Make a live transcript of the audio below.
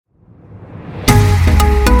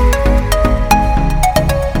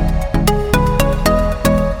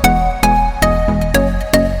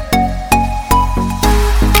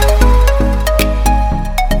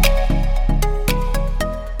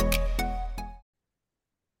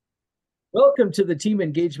Welcome to the Team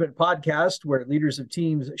Engagement Podcast, where leaders of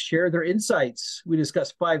teams share their insights. We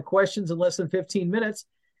discuss 5 questions in less than 15 minutes.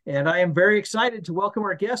 And I am very excited to welcome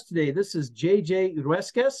our guest today. This is JJ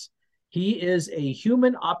Urquez. He is a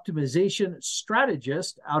human optimization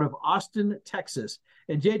strategist out of Austin, Texas.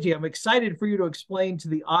 And JJ, I'm excited for you to explain to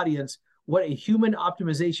the audience what a human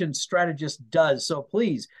optimization strategist does. So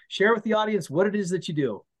please share with the audience what it is that you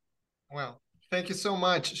do. Well, thank you so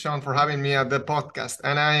much, Sean, for having me at the podcast.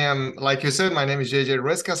 And I am, like you said, my name is JJ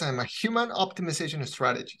Rescas. I'm a human optimization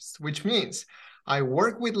strategist, which means I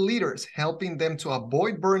work with leaders, helping them to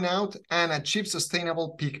avoid burnout and achieve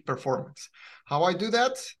sustainable peak performance. How I do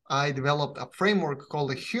that? I developed a framework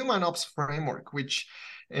called the Human Ops Framework, which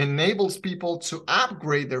enables people to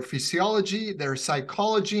upgrade their physiology, their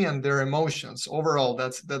psychology, and their emotions. Overall,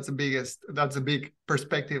 that's a big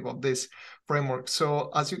perspective of this framework. So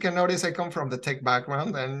as you can notice, I come from the tech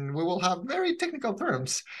background, and we will have very technical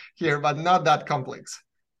terms here, but not that complex.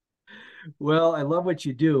 Well, I love what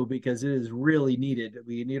you do because it is really needed.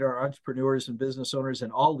 We need our entrepreneurs and business owners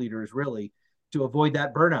and all leaders really to avoid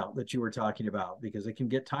that burnout that you were talking about because it can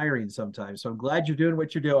get tiring sometimes. So I'm glad you're doing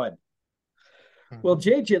what you're doing. Well, Mhm.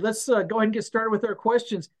 JJ, let's go ahead and get started with our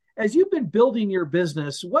questions. As you've been building your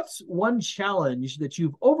business, what's one challenge that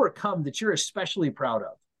you've overcome that you're especially proud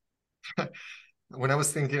of? When I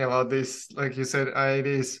was thinking about this, like you said,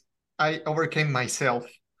 I overcame myself.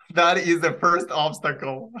 That is the first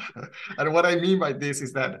obstacle. And what I mean by this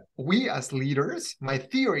is that we as leaders, my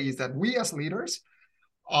theory is that we as leaders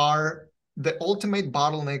are the ultimate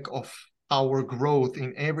bottleneck of our growth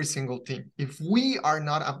in every single team. If we are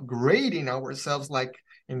not upgrading ourselves, like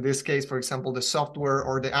in this case, for example, the software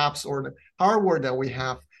or the apps or the hardware that we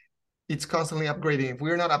have, it's constantly upgrading. If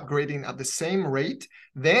we're not upgrading at the same rate,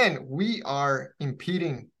 then we are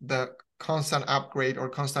impeding the constant upgrade or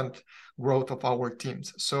constant growth of our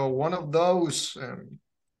teams. So one of those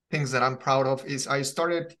things that I'm proud of is I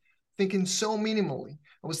started thinking so minimally.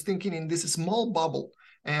 I was thinking in this small bubble,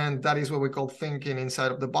 and that is what we call thinking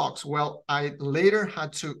inside of the box. Well, I later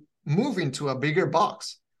had to move into a bigger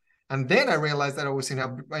box. And then I realized that I was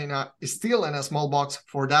still in a small box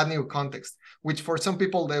for that new context, which for some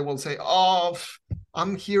people, they will say, oh,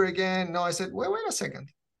 I'm here again. No, I said, wait a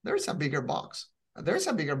second. There's a bigger box. There's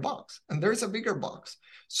a bigger box and there's a bigger box.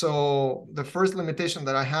 So the first limitation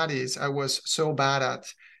that I had is I was so bad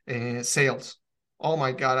at sales. Oh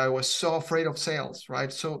my God, I was so afraid of sales,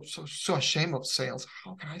 right? So ashamed of sales.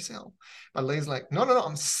 How can I sell? But Lay's like, no,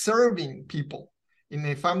 I'm serving people. And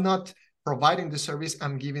if I'm not providing the service,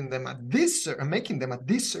 I'm giving them I'm making them a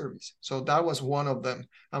disservice. So that was one of them.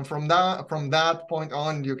 And from that point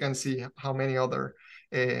on, you can see how many other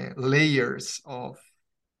layers of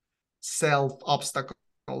self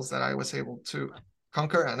obstacles that I was able to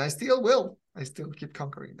conquer, and I still will. I still keep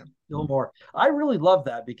conquering them. Still more. I really love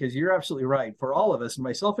that because you're absolutely right. For all of us, and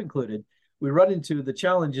myself included, we run into the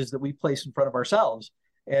challenges that we place in front of ourselves.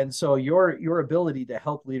 And so your ability to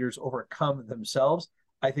help leaders overcome themselves,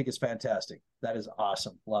 I think is fantastic. That is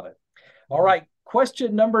awesome. Love it. All right.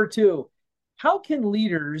 Question number 2. How can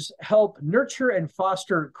leaders help nurture and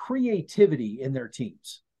foster creativity in their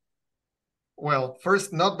teams? Well,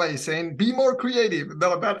 first, not by saying be more creative.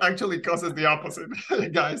 No, that actually causes the opposite,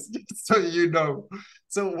 guys, just so you know.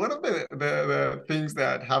 So one of the things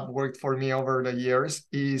that have worked for me over the years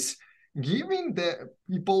is giving the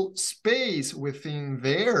people space within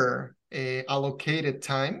their allocated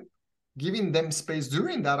time, giving them space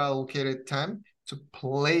during that allocated time to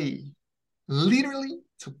play, literally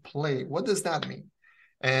to play. What does that mean?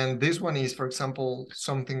 And this one is, for example,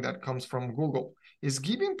 something that comes from Google, is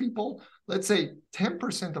giving people, let's say,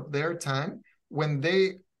 10% of their time when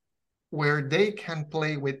they where they can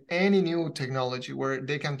play with any new technology, where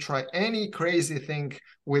they can try any crazy thing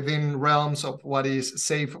within realms of what is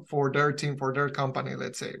safe for their team, for their company,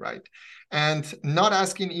 let's say, right? And not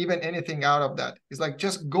asking even anything out of that. It's like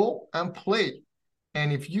just go and play.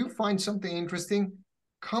 And if you find something interesting,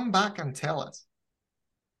 come back and tell us.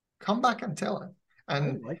 Come back and tell us. I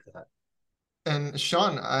And like that. and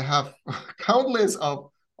Sean, I have countless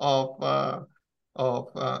of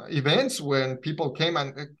events when people came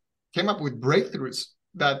up with breakthroughs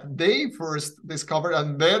that they first discovered,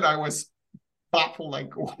 and then I was baffled,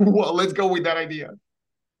 like, well, let's go with that idea.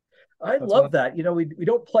 I That's one. love that. We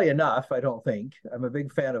don't play enough, I don't think. I'm a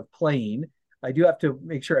big fan of playing. I do have to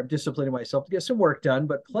make sure I'm disciplining myself to get some work done,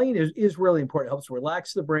 but playing is really important. It helps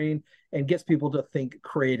relax the brain and gets people to think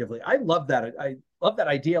creatively. I love that. I love that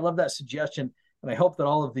idea. I love that suggestion. And I hope that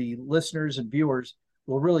all of the listeners and viewers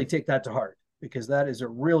will really take that to heart because that is a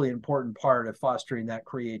really important part of fostering that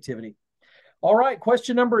creativity. All right,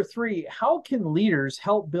 question number 3. How can leaders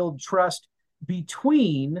help build trust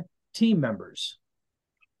between team members?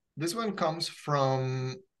 This one comes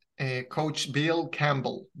from Coach Bill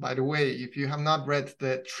Campbell. By the way, if you have not read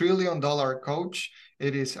The $1 Trillion Coach,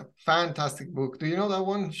 it is a fantastic book. Do you know that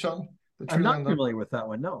one, Sean? I'm not familiar with that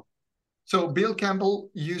one, no. So Bill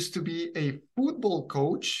Campbell used to be a football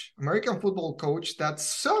coach, American football coach, that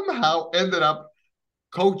somehow ended up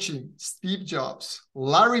coaching Steve Jobs,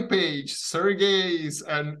 Larry Page, Sergey's,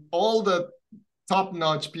 and all the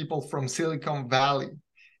top-notch people from Silicon Valley.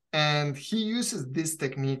 And he uses this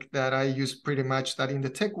technique that I use pretty much, that in the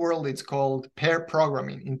tech world, it's called pair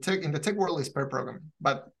programming. In the tech world, it's pair programming.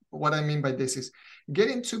 But what I mean by this is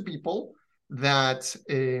getting two people that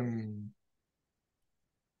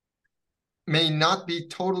may not be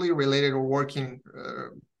totally related or working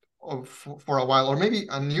for a while, or maybe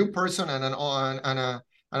a new person and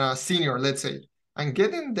a senior, let's say, and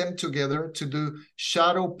getting them together to do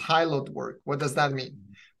shadow pilot work. What does that mean?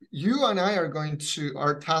 You and I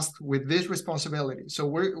are tasked with this responsibility. So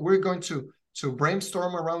we're going to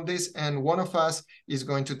brainstorm around this, and one of us is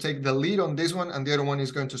going to take the lead on this one, and the other one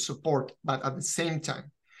is going to support, but at the same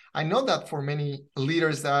time. I know that for many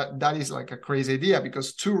leaders that is like a crazy idea,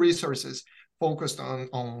 because two resources focused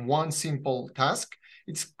on one simple task,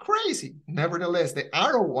 it's crazy. Nevertheless, the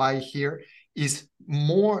ROI here is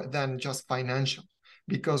more than just financial,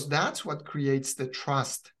 because that's what creates the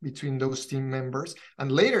trust between those team members.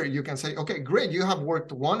 And later you can say, okay, great, you have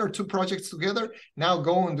worked 1 or 2 projects together, now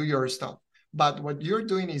go and do your stuff. But what you're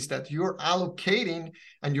doing is that you're allocating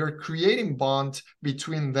and you're creating bond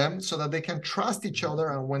between them so that they can trust each other,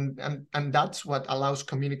 and that's what allows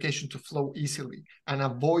communication to flow easily and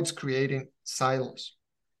avoids creating silos.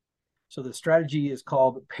 So the strategy is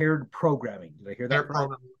called paired programming. Did I hear that? Paired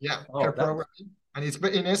programming, yeah, paired programming. And it's,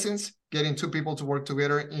 in essence, getting two people to work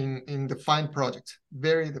together in defined projects,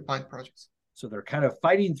 very defined projects. So they're kind of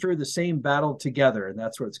fighting through the same battle together, and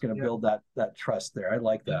that's where it's going to build that trust there. I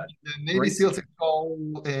like that. The Navy SEALs are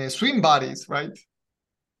called swim buddies, right?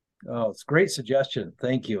 Oh, it's a great suggestion.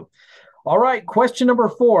 Thank you. All right, question number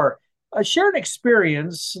 4. Share an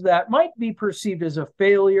experience that might be perceived as a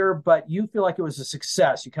failure, but you feel like it was a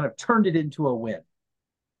success. You kind of turned it into a win.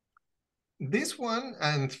 This one,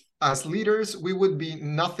 and as leaders, we would be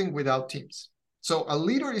nothing without teams. So a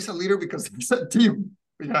leader is a leader because it's a team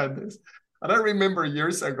behind this. And I remember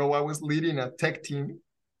years ago, I was leading a tech team,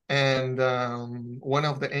 and one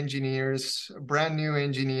of the engineers, brand new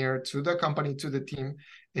engineer to the company, to the team,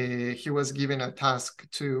 he was given a task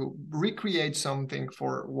to recreate something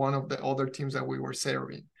for one of the other teams that we were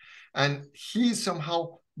serving. And he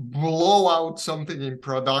somehow blow out something in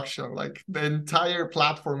production, like the entire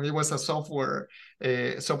platform. It was a software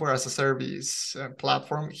as a service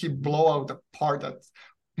platform. He blow out the part that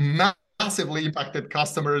massively impacted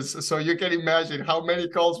customers. So you can imagine how many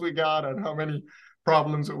calls we got and how many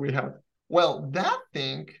problems we had. Well, that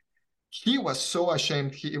thing, he was so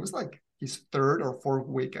ashamed. It was like his 3rd or 4th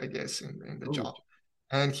week, I guess, in the job.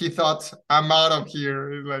 And he thought, I'm out of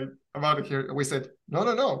here. Like, I'm out of here. We said,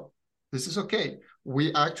 no, this is okay.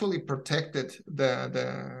 We actually protected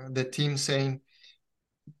the team,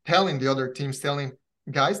 telling the other teams,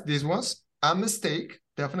 guys, this was a mistake.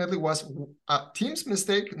 Definitely was a team's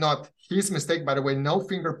mistake, not his mistake, by the way, no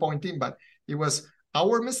finger pointing, but it was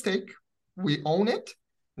our mistake. We own it.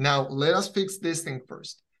 Now let us fix this thing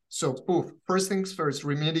first. So first things first,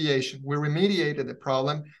 remediation. We remediated the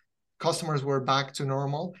problem. Customers were back to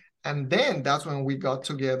normal. And then that's when we got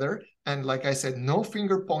together. And like I said, no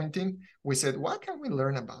finger pointing. We said, what can we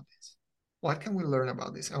learn about this? What can we learn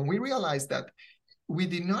about this? And we realized that we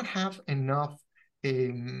did not have enough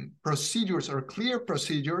procedures or clear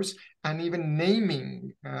procedures, and even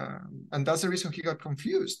naming. And that's the reason he got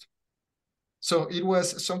confused. So it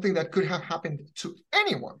was something that could have happened to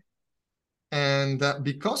anyone. And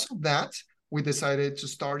because of that, we decided to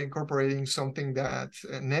start incorporating something that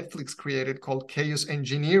Netflix created called chaos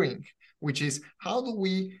engineering, which is how do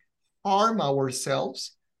we harm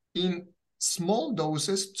ourselves in small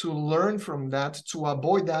doses to learn from that, to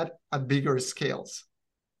avoid that at bigger scales.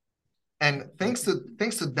 And thanks to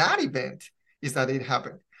that event is that it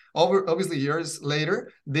happened. Obviously, years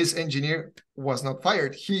later, this engineer was not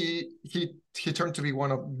fired. He turned to be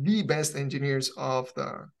one of the best engineers of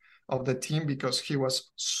the team, because he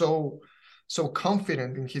was so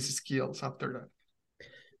confident in his skills after that.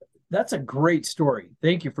 That's a great story.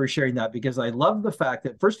 Thank you for sharing that, because I love the fact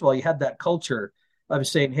that, first of all, you had that culture of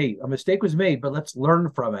saying, hey, a mistake was made, but let's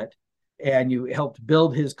learn from it. And you helped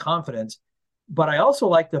build his confidence. But I also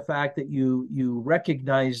like the fact that you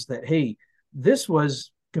recognize that, hey, this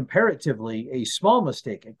was comparatively a small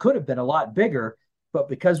mistake. It could have been a lot bigger, but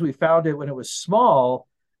because we found it when it was small,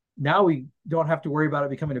 now we don't have to worry about it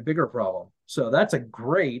becoming a bigger problem. So that's a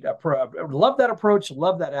great approach. Love that approach.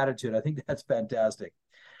 Love that attitude. I think that's fantastic.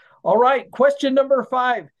 All right. Question number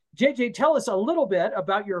 5. JJ, tell us a little bit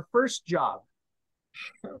about your first job.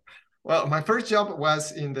 Well, my first job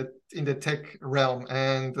was in the tech realm,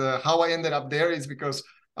 and how I ended up there is because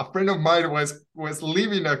a friend of mine was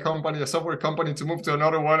leaving a software company, to move to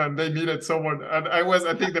another one, and they needed someone, and I was,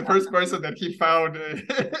 I think, the first person that he found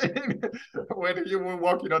when he was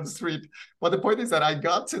walking on the street. But the point is that I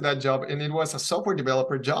got to that job, and it was a software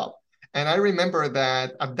developer job, and I remember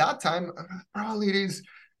that at that time, probably it's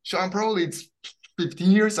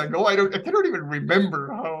 15 years ago. I cannot even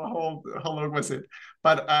remember how long was it.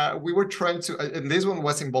 But we were trying to, and this one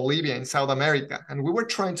was in Bolivia, in South America, and we were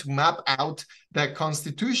trying to map out the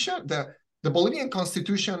constitution, the Bolivian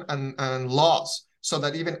constitution and laws, so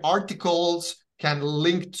that even articles can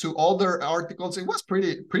link to other articles. It was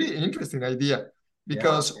pretty interesting idea,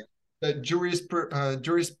 because the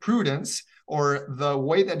jurisprudence, or the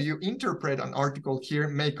way that you interpret an article here,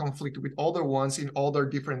 may conflict with other ones in other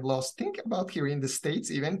different laws. Think about here in the States,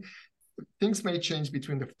 even things may change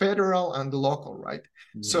between the federal and the local, right?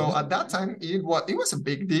 Mm-hmm. So at that time, it was a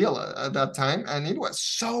big deal at that time, and it was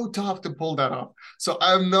so tough to pull that off. So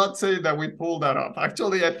I'm not saying that we pulled that off.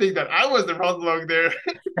 Actually, I think that I was the roadblock there.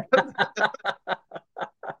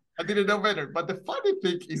 I didn't know better. But the funny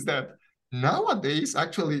thing is that nowadays,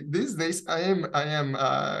 actually, these days, I am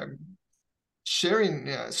sharing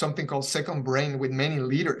something called Second Brain with many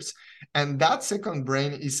leaders. And that Second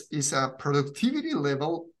Brain is a productivity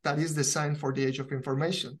level that is designed for the age of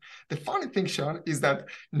information. The funny thing, Sean, is that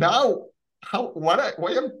now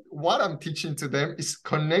what I'm teaching to them is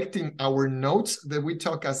connecting our notes that we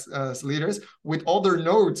talk as leaders with other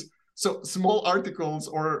notes. So small articles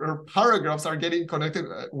or paragraphs are getting connected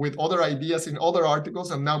with other ideas in other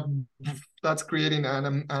articles, and now that's creating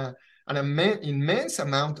an immense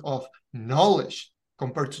amount of knowledge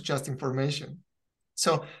compared to just information.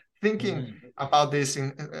 So thinking about this,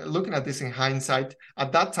 looking at this in hindsight,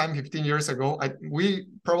 at that time, 15 years ago, we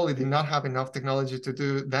probably did not have enough technology to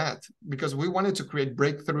do that, because we wanted to create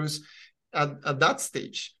breakthroughs at that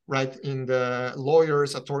stage, right? In the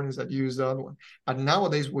lawyers, attorneys that use that one. But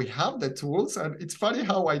nowadays we have the tools, and it's funny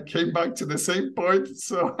how I came back to the same point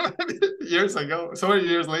so many years ago, so many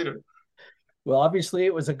years later. Well, obviously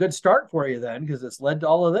it was a good start for you then, because it's led to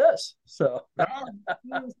all of this. So,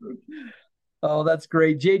 oh, that's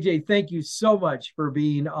great. JJ, thank you so much for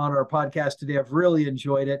being on our podcast today. I've really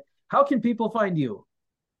enjoyed it. How can people find you?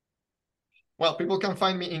 Well, people can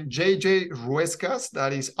find me in JJ Ruescas,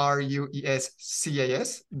 that is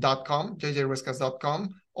RUESCAS.com, jjruescas.com.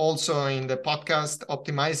 Also in the podcast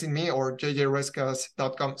Optimizing Me, or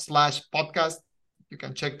jjruescas.com/podcast. You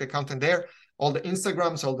can check the content there. All the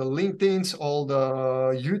Instagrams, all the LinkedIn's, all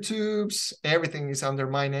the YouTubes, everything is under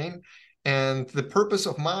my name. And the purpose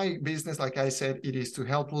of my business, like I said, it is to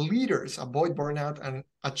help leaders avoid burnout and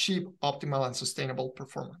achieve optimal and sustainable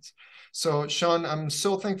performance. So, Sean, I'm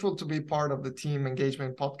so thankful to be part of the Team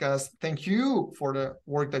Engagement Podcast. Thank you for the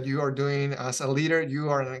work that you are doing as a leader. You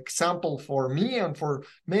are an example for me and for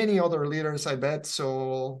many other leaders, I bet.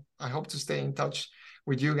 So I hope to stay in touch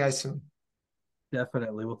with you guys soon.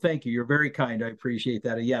 Definitely. Well, thank you. You're very kind. I appreciate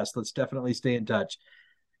that. Yes, let's definitely stay in touch.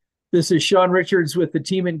 This is Sean Richards with the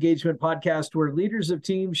Team Engagement Podcast, where leaders of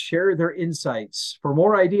teams share their insights. For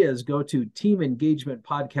more ideas, go to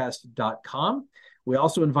teamengagementpodcast.com. We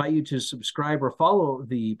also invite you to subscribe or follow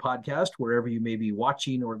the podcast wherever you may be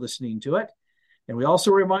watching or listening to it. And we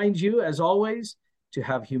also remind you, as always, to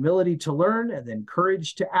have humility to learn and then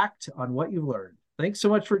courage to act on what you've learned. Thanks so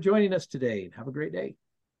much for joining us today, and have a great day.